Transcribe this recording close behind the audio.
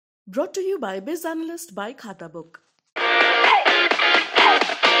Brought to you by Biz Analyst by Khata Book.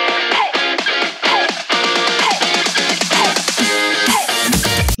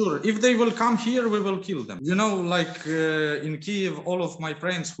 Sure, if they will come here, we will kill them. You know, like in Kiev, all of my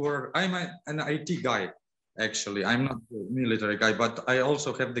friends I'm an IT guy, actually. I'm not a military guy, but I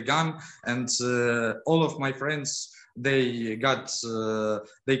also have the gun, and all of my friends, they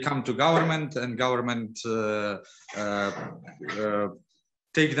come to government, and government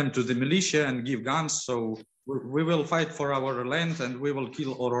take them to the militia and give guns. So we will fight for our land, and we will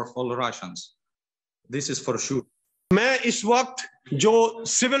kill all Russians. This is for sure. मैं इस वक्त जो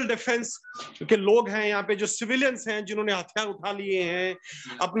civil defence के लोग हैं यहाँ पे, जो सिविलियंस हैं जिन्होंने हथियार उठा लिए हैं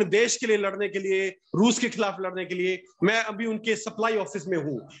अपने देश के लिए लड़ने के लिए, रूस के खिलाफ लड़ने के लिए, मैं अभी उनके सप्लाई ऑफिस में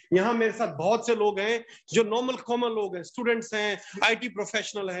हूँ। यहाँ मेरे साथ बहुत से लोग हैं जो नॉर्मल कॉमन लोग हैं, स्टूडेंट्स हैं, आईटी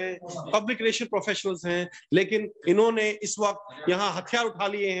प्रोफेशनल हैं, पब्लिक रिलेशन प्रोफेशनल्स हैं, लेकिन इन्होंने इस वक्त यहाँ हथियार उठा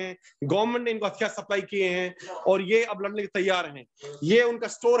लिए हैं। गवर्नमेंट ने इनको हथियार सप्लाई किए हैं और ये अब लड़ने के तैयार हैं। ये उनका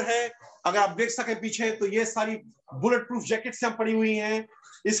स्टोर है, अगर आप देख सकें पीछे तो ये सारी बुलेट प्रूफ जैकेट्स यहाँ पड़ी हुई हैं।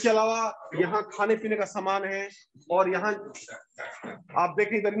 इसके अलावा यहाँ खाने पीने का सामान है और यहाँ आप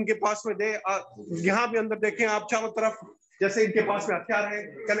देखें इधर इनके पास में यहाँ भी अंदर देखें आप चारों तरफ, जैसे इनके पास में हथियार है।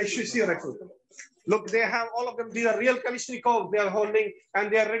 Can I see your rifle? Look, they have all of them. These are real Kalashnikov they are holding,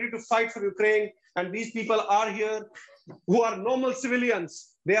 and they are ready to fight for Ukraine. And these people are here who are normal civilians.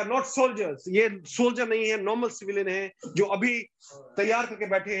 They are not soldiers. ये soldier नहीं है, normal civilian है जो अभी तैयार करके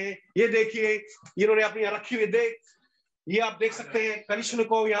बैठे हैं। ये देखिए, इन्होंने अपनी यहाँ रखी हुई, ये आप देख सकते हैं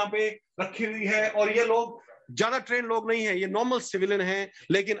कलिशनिकोव यहाँ पे रखी हुई है। और ये लोग ज्यादा ट्रेन लोग नहीं है, ये नॉर्मल सिविलियन हैं,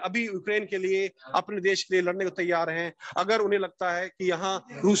 लेकिन अभी यूक्रेन के लिए, अपने देश के लिए लड़ने को तैयार हैं। अगर उन्हें लगता है कि यहाँ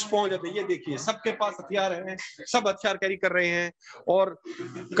रूस पहुंच जाते, ये देखिए सबके पास हथियार हैं, सब हथियार कैरी कर रहे हैं। और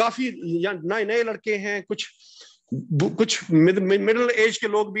काफी नए नए लड़के हैं, कुछ मिडिल एज के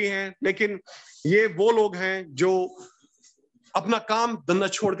लोग भी हैं, लेकिन ये वो लोग हैं जो अपना काम धंधा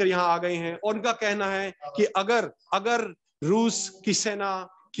छोड़कर यहाँ आ गए हैं। और उनका कहना है कि अगर रूस की सेना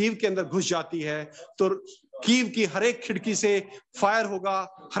कीव के अंदर घुस जाती है तो कीव की हर एक खिड़की से फायर होगा,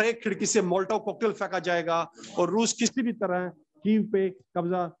 हर एक खिड़की से मोल्टोव कॉकटेल फेंका जाएगा और रूस किसी भी तरह कीव पे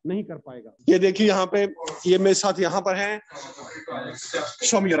कब्जा नहीं कर पाएगा। ये देखिए यहाँ पे, ये मेरे साथ यहाँ पर हैं।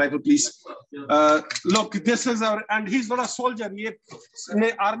 Show me your rifle, please. Look, this is our, and he's not a soldier. ये ने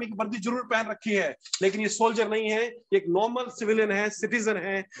आर्मी की वर्दी जरूर पहन रखी है, लेकिन ये सोल्जर नहीं है, एक नॉर्मल सिविलियन है, सिटीजन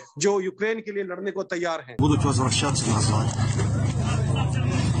है जो यूक्रेन के लिए लड़ने को तैयार है। Будут возвращаться назад.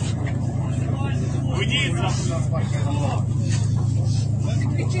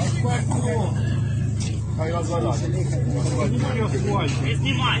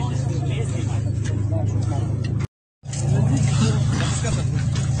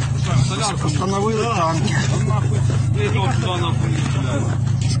 Остановили танки.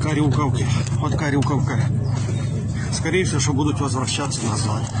 С Карюковки. От Карюковка. Скорее всего, что будут возвращаться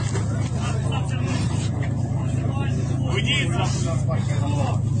назад.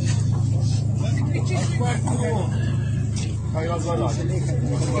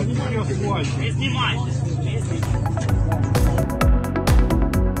 Не снимай.